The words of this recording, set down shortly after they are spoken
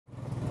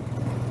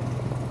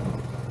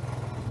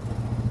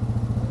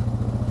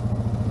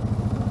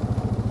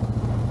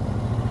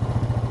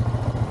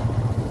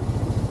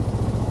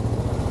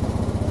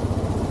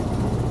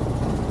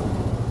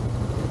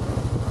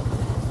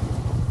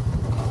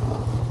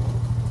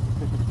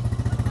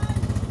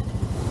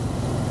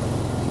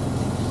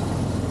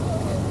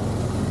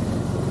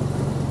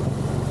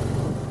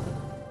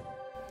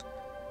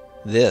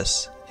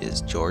This is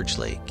George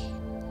Lake.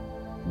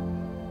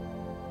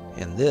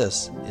 And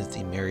this is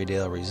the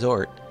Marydale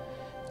Resort,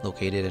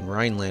 located in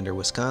Rhinelander,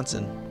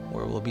 Wisconsin,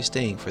 where we'll be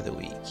staying for the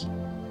week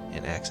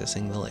and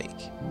accessing the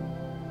lake.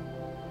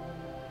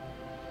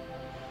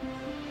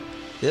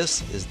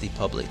 This is the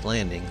public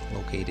landing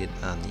located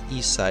on the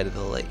east side of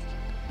the lake.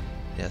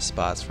 It has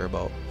spots for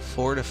about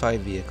 4 to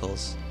 5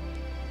 vehicles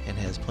and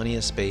has plenty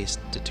of space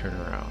to turn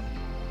around.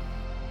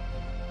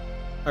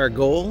 Our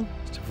goal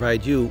is to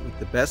provide you with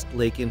the best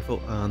lake info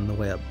on the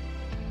web.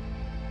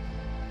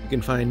 You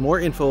can find more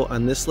info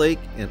on this lake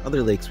and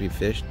other lakes we've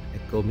fished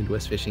at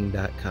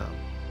GoMidwestFishing.com.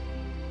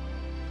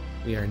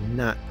 We are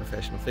not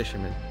professional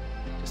fishermen,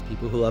 just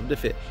people who love to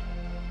fish,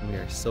 and we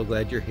are so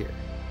glad you're here.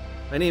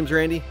 My name's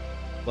Randy.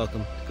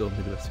 Welcome to Go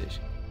Midwest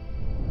Fishing.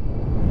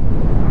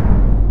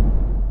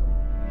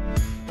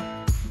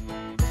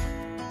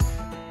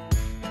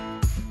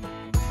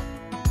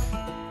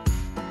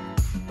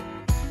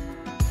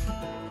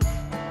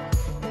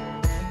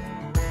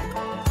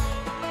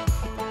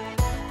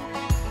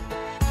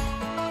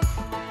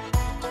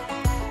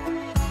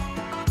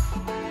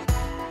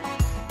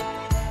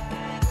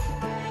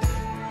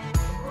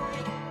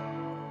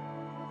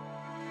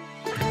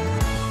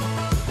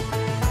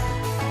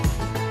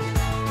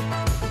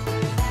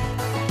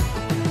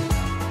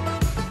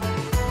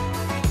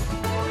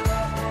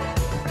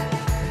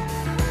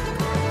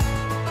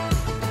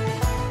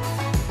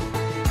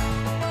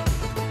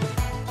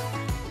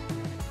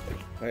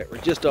 Alright, we're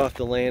just off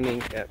the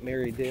landing at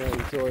Marydale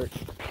Resort.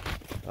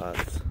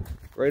 It's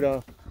right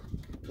off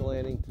the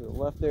landing to the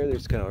left there.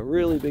 There's kind of a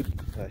really big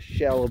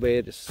shallow bay.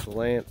 It just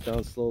slants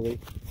down slowly.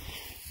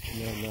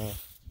 And then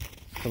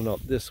coming out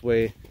this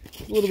way,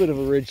 a little bit of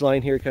a ridge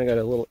line here. Kind of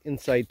got a little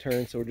inside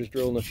turn, so we're just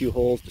drilling a few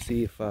holes to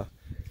see if,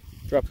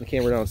 dropping the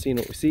camera down and seeing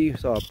what we see. We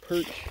saw a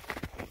perch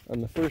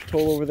on the first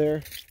hole over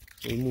there.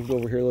 So we moved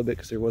over here a little bit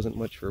because there wasn't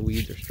much for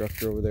weeds or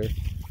structure over there.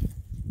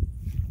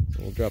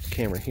 So we'll drop the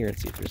camera here and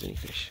see if there's any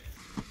fish.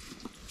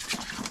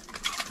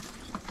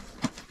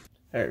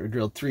 Alright, we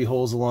drilled 3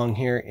 holes along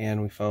here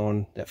and we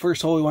found that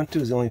first hole we went to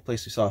is the only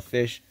place we saw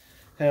fish.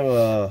 Kind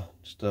of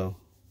just a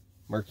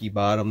murky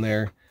bottom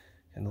there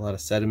and a lot of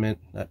sediment,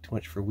 not too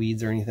much for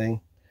weeds or anything.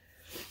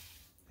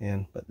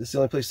 But this is the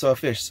only place we saw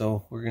fish,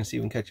 so we're going to see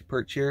if we can catch a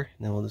perch here,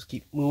 and then we'll just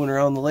keep moving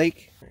around the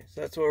lake. Right,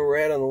 so that's where we're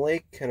at on the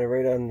lake, kind of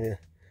right on the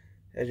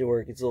edge of where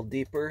it gets a little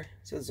deeper. It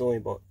says it's only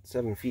about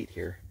 7 feet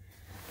here,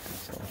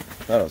 so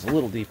I thought it was a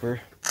little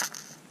deeper.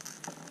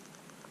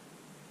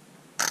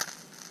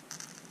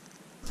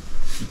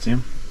 See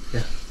him?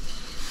 Yeah.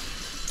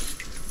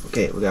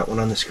 Okay, we got one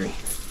on the screen.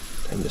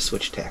 Time to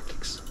switch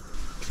tactics.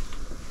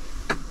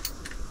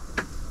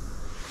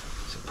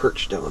 There's a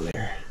perch down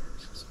there.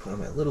 Just put on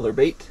my littler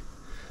bait.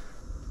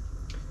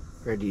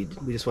 Reggie,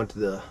 we just went to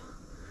the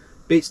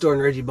bait store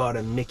and Reggie bought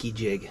a Mickey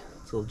jig.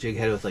 It's a little jig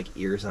head with like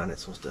ears on it.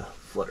 It's supposed to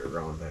flutter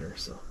around better,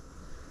 so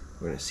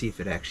we're gonna see if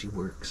it actually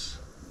works.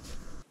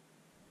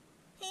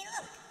 Hey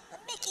look, a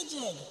Mickey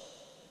jig.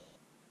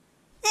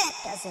 That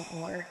doesn't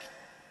work.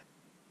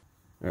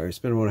 Alright, we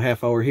spent about a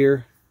half hour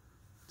here.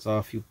 Saw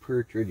a few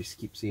perch. I just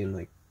keep seeing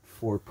like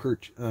 4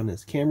 perch on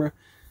his camera.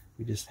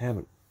 We just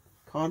haven't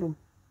caught them.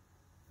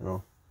 I don't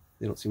know,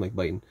 they don't seem like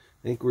biting.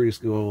 I think we're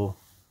just going to go a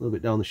little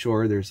bit down the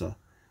shore. There's a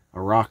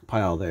rock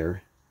pile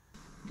there.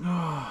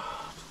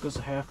 Oh, took us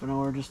a half an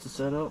hour just to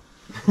set up.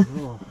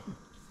 Oh.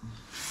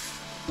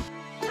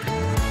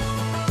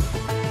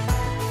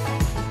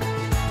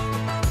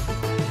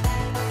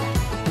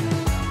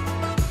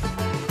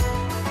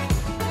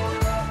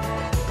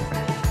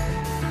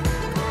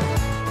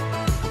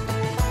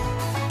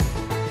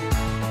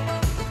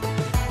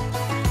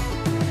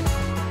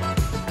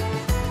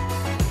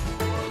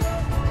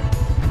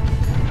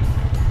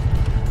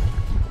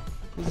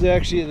 This is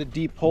actually the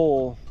deep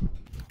hole.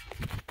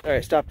 Alright,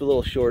 I stopped a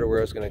little short of where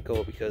I was going to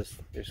go because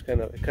there's it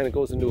kind of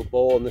goes into a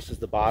bowl, and this is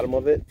the bottom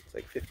of it. It's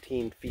like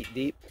 15 feet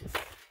deep.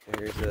 And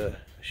there's a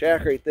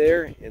shack right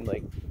there and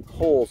like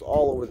holes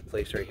all over the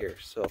place right here.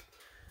 So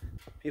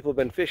people have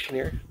been fishing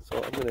here,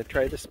 so I'm going to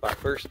try this spot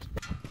first.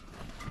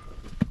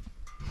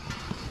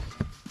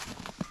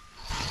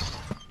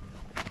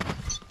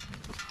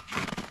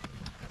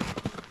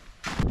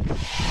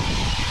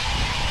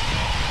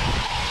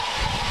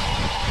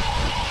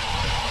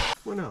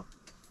 What now?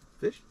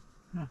 Fish?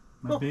 Yeah,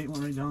 my bait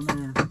went right down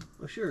there.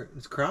 Oh sure,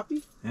 it's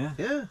crappie? Yeah.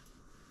 Yeah.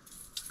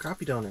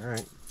 Crappie down there, alright.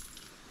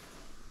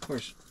 Of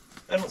course,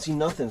 I don't see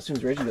nothing as soon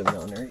as Reggie goes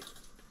down there.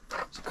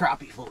 There's a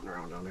crappie floating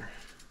around down there.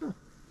 Huh.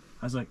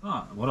 I was like,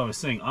 what I was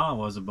saying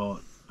was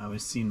about I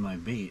was seeing my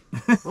bait.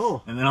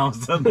 Oh. And then all of a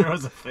sudden there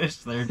was a fish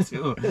there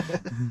too.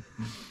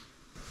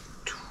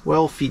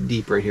 12 feet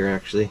deep right here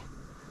actually.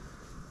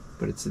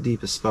 But it's the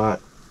deepest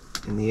spot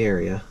in the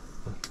area.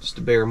 Just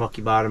a bare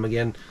mucky bottom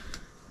again.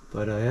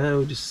 But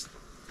yeah,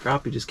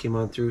 crappie just came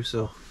on through,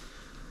 so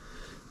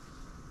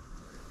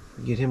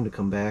we get him to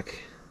come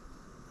back.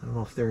 I don't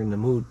know if they're in the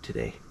mood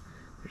today.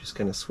 They're just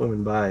kind of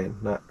swimming by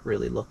and not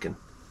really looking.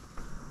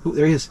 Ooh,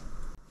 there he is.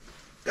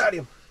 Got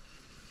him.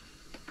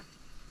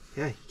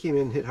 Yeah, he came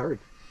in and hit hard.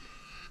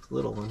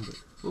 little one, but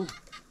oh,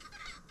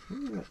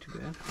 not too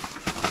bad.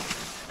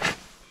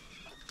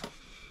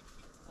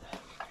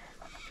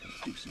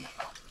 Let's do some.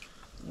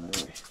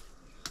 Alright.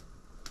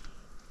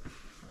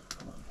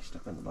 Come on, he's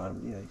stuck on the bottom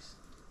of the ice.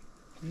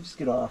 Can you just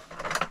get off?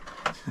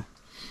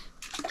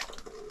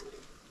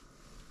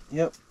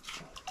 Yep.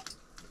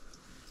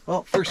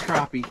 Well, first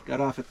crappie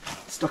got off it,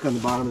 stuck on the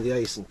bottom of the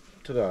ice and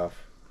took off.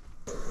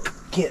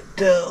 Can't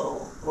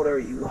tell. What are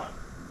you?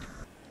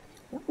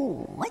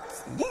 Ooh,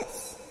 what's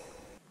this?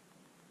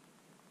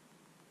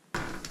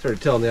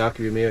 Started telling the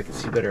Oculus maybe I can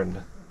see better on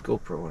the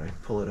GoPro when I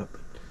pull it up.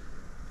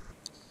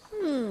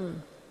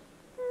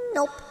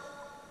 Nope.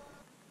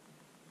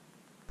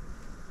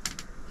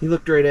 He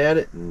looked right at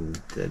it and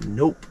said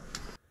nope.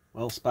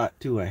 Well, spot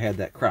 2, I had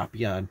that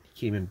crappie on. He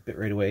came in, bit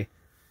right away.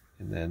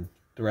 And then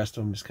the rest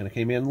of them just kind of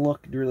came in and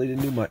looked. Really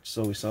didn't do much.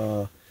 So we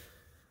saw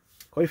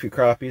quite a few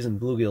crappies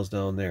and bluegills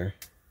down there.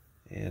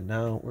 And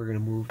now we're going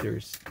to move.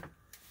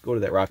 Go to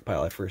that rock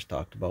pile I first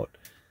talked about.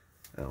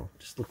 Oh,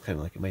 just looked kind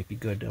of like it might be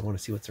good. I want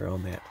to see what's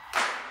around that.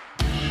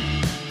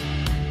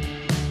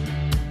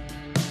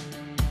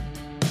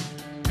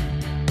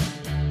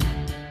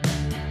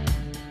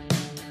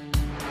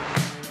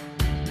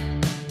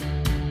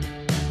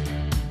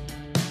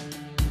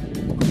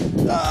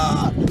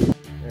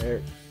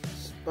 Alright,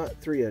 spot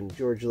 3 on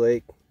George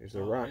Lake. There's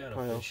a rock pile.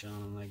 I got a fish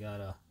on. I got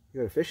a...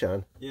 You got a fish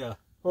on? Yeah.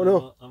 Oh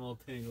no. I'm all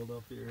tangled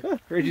up here. Huh,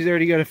 Reggie's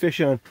already got a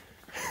fish on.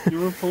 You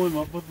were pulling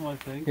up with my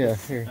thing? Yeah,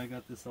 here. I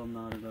got this all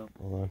knotted up.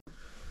 Hold on.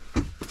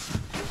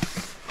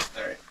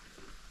 Alright.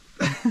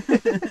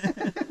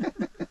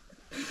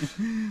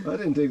 That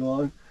didn't take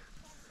long.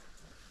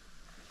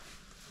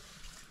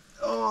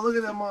 Oh, look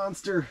at that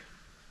monster.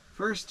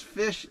 First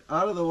fish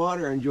out of the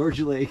water on George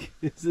Lake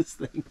is this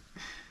thing.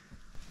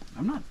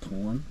 I'm not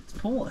pulling. It's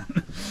pulling.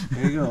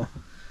 There you go.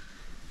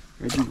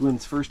 Reggie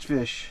wins first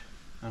fish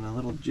on a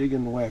little jig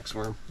and wax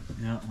worm.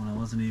 Yeah, when I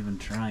wasn't even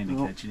trying to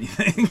catch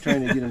anything.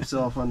 Trying to get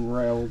himself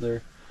unraveled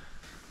there.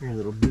 Here's a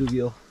little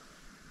bluegill.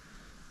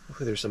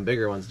 Hopefully there's some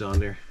bigger ones down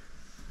there.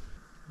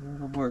 A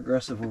little more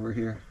aggressive over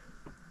here.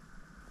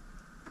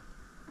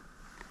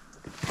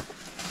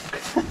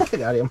 I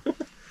got him.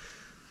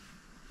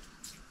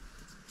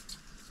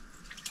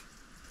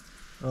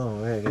 Oh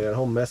man, I got a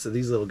whole mess of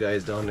these little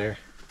guys down there.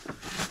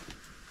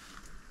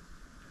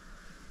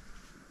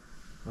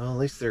 Well, at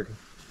least they're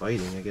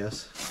fighting, I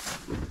guess.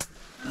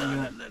 I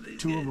got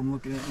 2 of them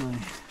looking at my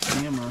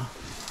camera.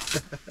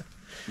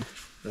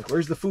 Like,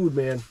 where's the food,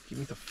 man? Give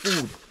me the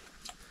food.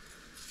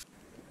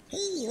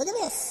 Hey, look at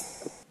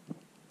this.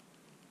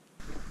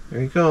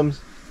 There he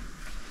comes.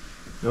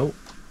 Nope.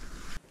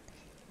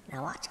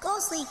 Now watch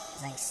closely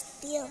as I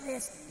steal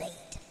this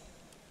bait.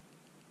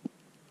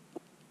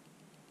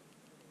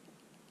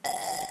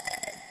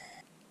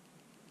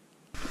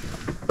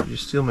 Did you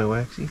steal my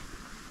waxy?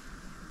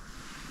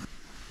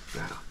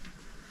 No.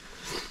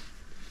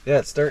 Yeah,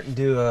 it's starting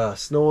to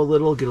snow a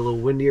little, get a little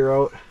windier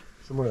out.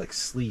 Somewhere like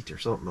sleet or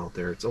something out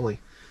there. It's probably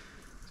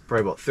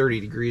about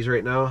 30 degrees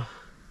right now.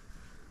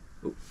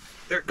 Oh,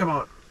 there, come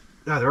on.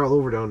 Ah, they're all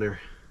over down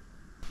there.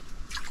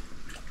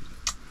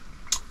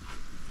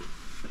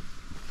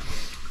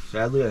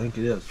 Sadly, I think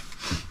it is.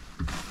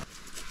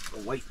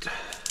 A white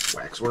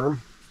waxworm.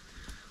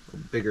 A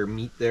little bigger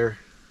meat there.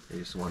 I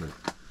just wanted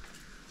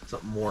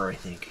something more, I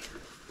think.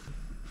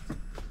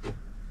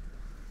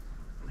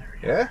 There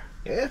we go. Yeah?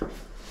 Yeah?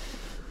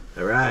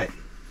 Alright.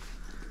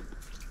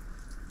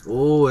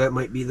 Oh, that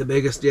might be the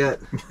biggest yet.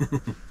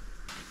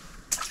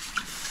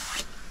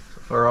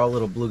 So far, all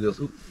little bluegills.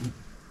 Ooh.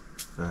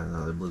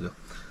 Another bluegill.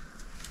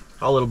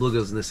 All little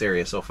bluegills in this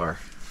area so far.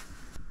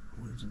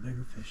 Oh, there's a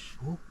bigger fish.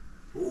 Ooh.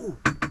 Ooh.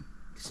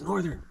 It's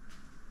northern.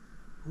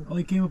 Oh,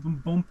 he came up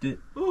and bumped it.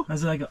 Ooh. I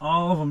was like,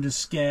 all of them just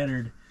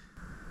scattered.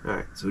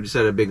 Alright, so we just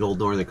had a big old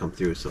northern come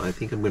through, so I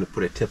think I'm going to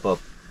put a tip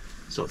up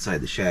just outside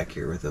the shack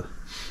here with a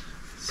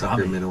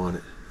sucker minnow on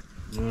it.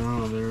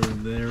 No,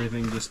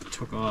 everything just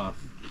took off.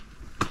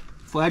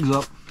 Flag's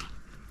up.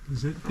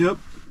 Is it? Yep.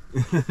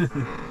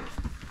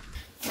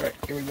 Alright,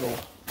 here we go.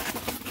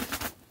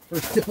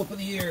 First tip up of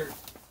the year.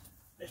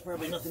 There's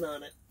probably nothing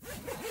on it.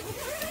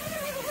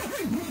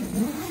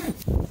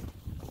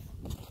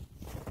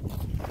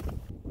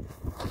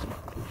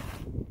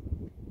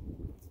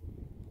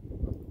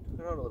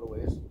 Turn out a little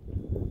ways.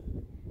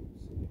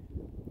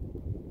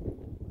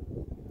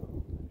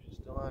 She's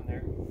still on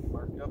there,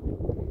 marked up.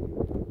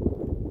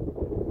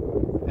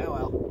 Yeah,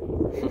 well.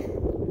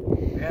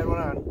 We had one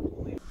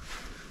on.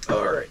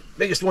 Alright,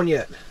 biggest one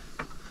yet.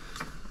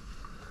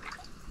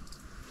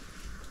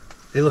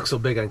 They look so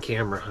big on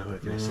camera,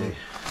 what can I say?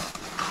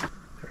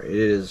 Alright, it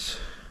is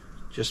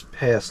just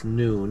past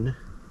noon.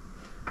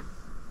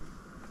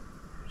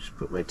 Just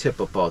put my tip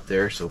up out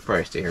there, so we'll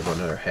probably stay here about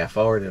another half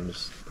hour, then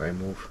just probably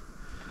move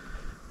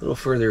a little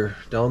further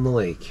down the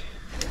lake.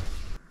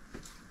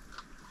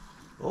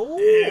 Oh,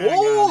 Yeah,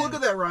 oh look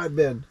at that rod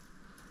bend.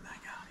 I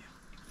got him.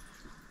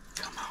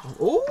 Come on.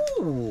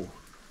 Oh!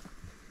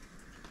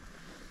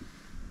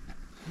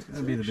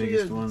 That'd be the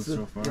biggest one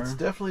so far. It's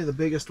definitely the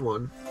biggest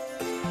one.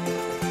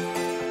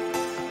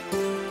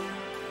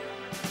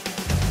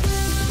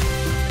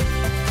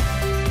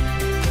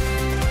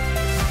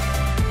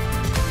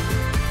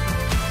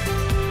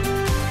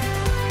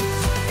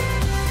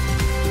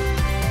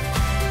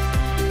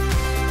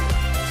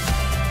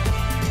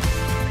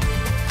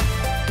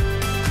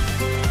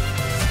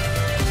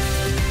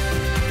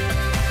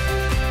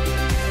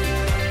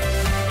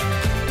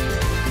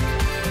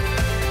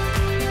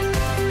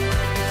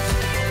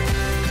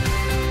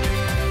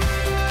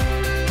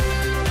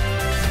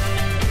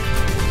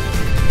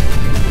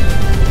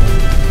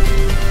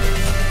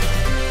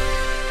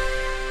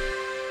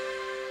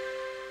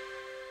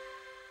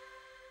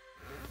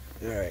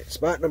 Alright,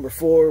 spot number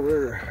 4,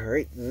 we're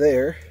right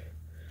there.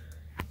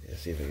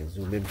 Let's see if I can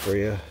zoom in for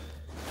you.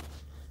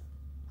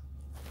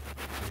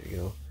 There you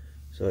go.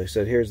 So I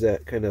said here's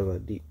that kind of a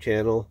deep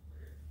channel.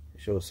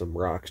 It shows some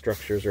rock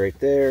structures right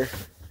there.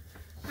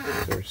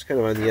 So it's kind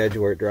of on the edge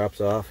where it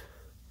drops off.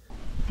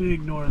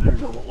 Big northern.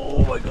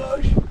 Oh my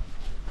gosh!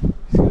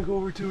 He's gonna go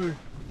over to her.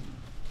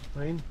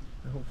 Fine.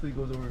 Hopefully he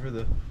goes over for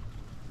the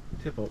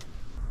tip out.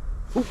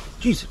 Oh,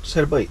 jeez, just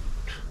had a bite.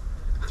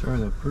 Sorry,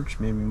 the perch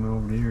made me went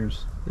over the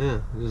ears.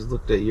 Yeah, I just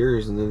looked at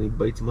yours and then he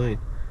bites mine.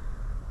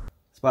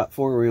 Spot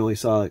 4, we only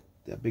saw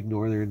that big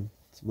northern,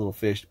 some little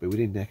fish, but we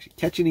didn't actually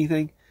catch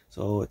anything.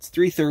 So it's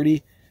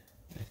 3:30.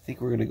 I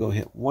think we're gonna go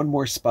hit one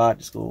more spot.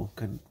 Just go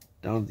kind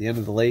of down to the end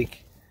of the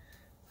lake.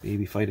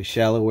 Maybe find a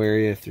shallow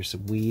area if there's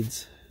some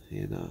weeds,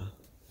 and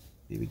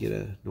maybe get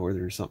a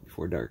northern or something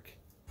before dark.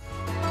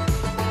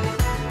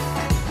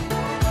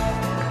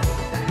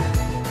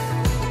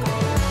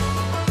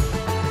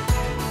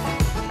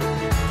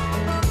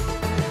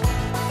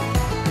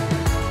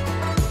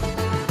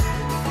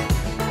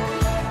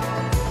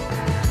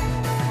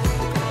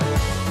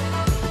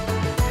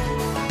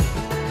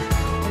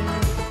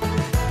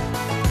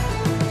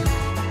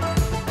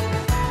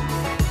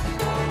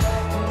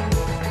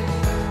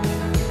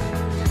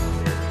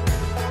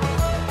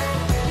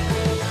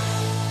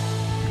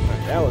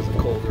 That was a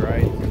cold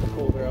ride. It's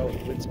colder out,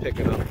 wind's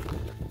picking up.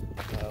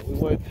 We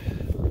went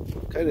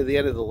kind of the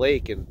end of the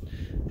lake and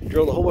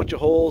drilled a whole bunch of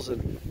holes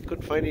and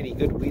couldn't find any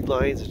good weed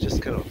lines. It's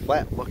just kind of a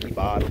flat, mucky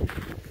bottom.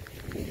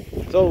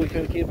 So we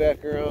kind of came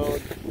back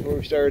around where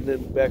we started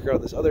and then back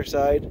around this other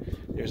side.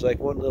 There's like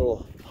one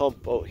little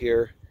hump out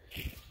here,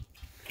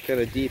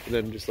 kind of deep, and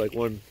then just like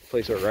one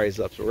place where it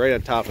rises up. So right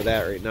on top of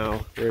that right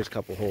now. There's a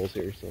couple holes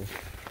here. So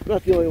I'm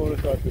not the only one who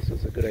thought this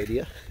was a good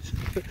idea.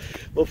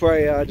 We'll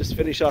probably just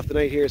finish off the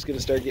night here. It's going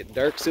to start getting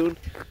dark soon.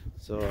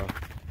 So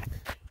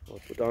we'll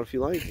put down a few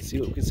lines and see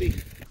what we can see.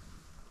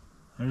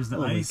 There's the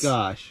Oh ice. my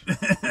gosh.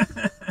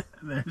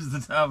 There's the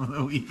top of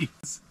the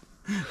weeds.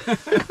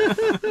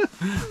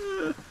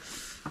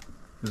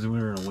 Because we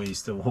were going to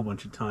waste a whole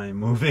bunch of time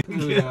moving.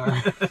 We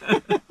are.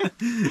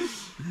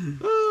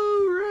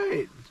 All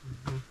right.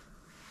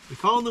 We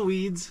found the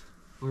weeds.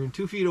 We're in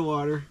 2 feet of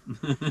water.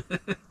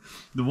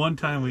 The one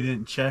time we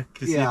didn't check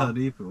to see how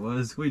deep it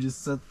was, we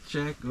just set the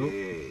check. Oh.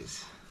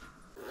 Jeez.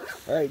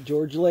 All right,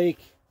 George Lake.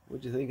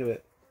 What'd you think of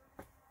it?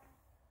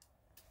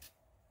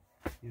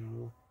 You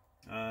know,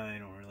 I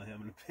don't really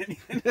have an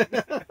opinion.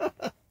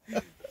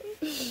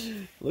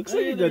 looks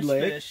like a good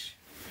lake. Fish.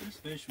 There's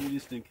fish, we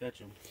just didn't catch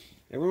them.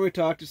 Everyone we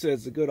talked to said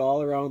it's a good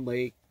all-around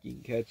lake. You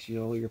can catch, you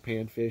know, your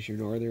panfish, your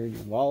northern,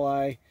 your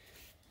walleye,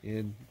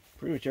 and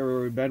pretty much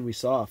everywhere we've been, we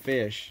saw a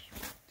fish.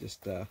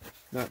 Just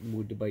not in the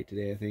mood to bite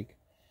today, I think.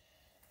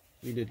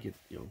 We did get,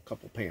 you know, a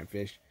couple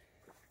panfish.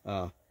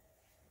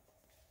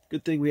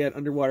 Good thing we had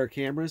underwater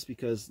cameras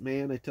because,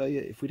 man, I tell you,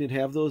 if we didn't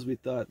have those, we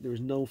thought there was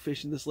no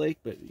fish in this lake.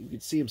 But you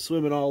could see them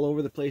swimming all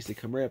over the place. They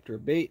come right up to our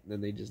bait, and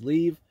then they just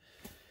leave.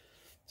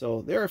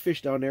 So there are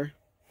fish down there.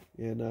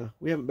 And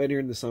we haven't been here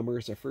in the summer.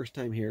 It's our first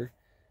time here.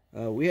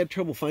 We had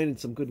trouble finding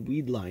some good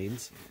weed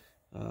lines.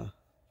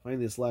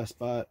 Finding this last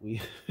spot,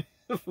 we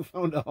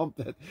found a hump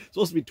that's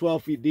supposed to be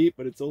 12 feet deep,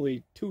 but it's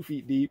only 2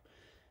 feet deep.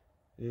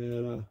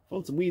 And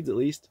found some weeds at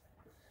least.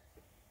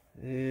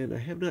 And I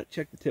have not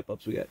checked the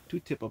tip-ups. We got 2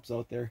 tip-ups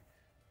out there.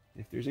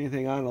 If there's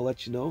anything on, I'll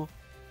let you know.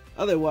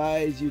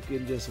 Otherwise, you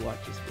can just watch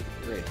this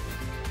video. Right.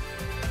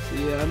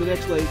 See you on the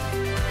next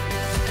lake.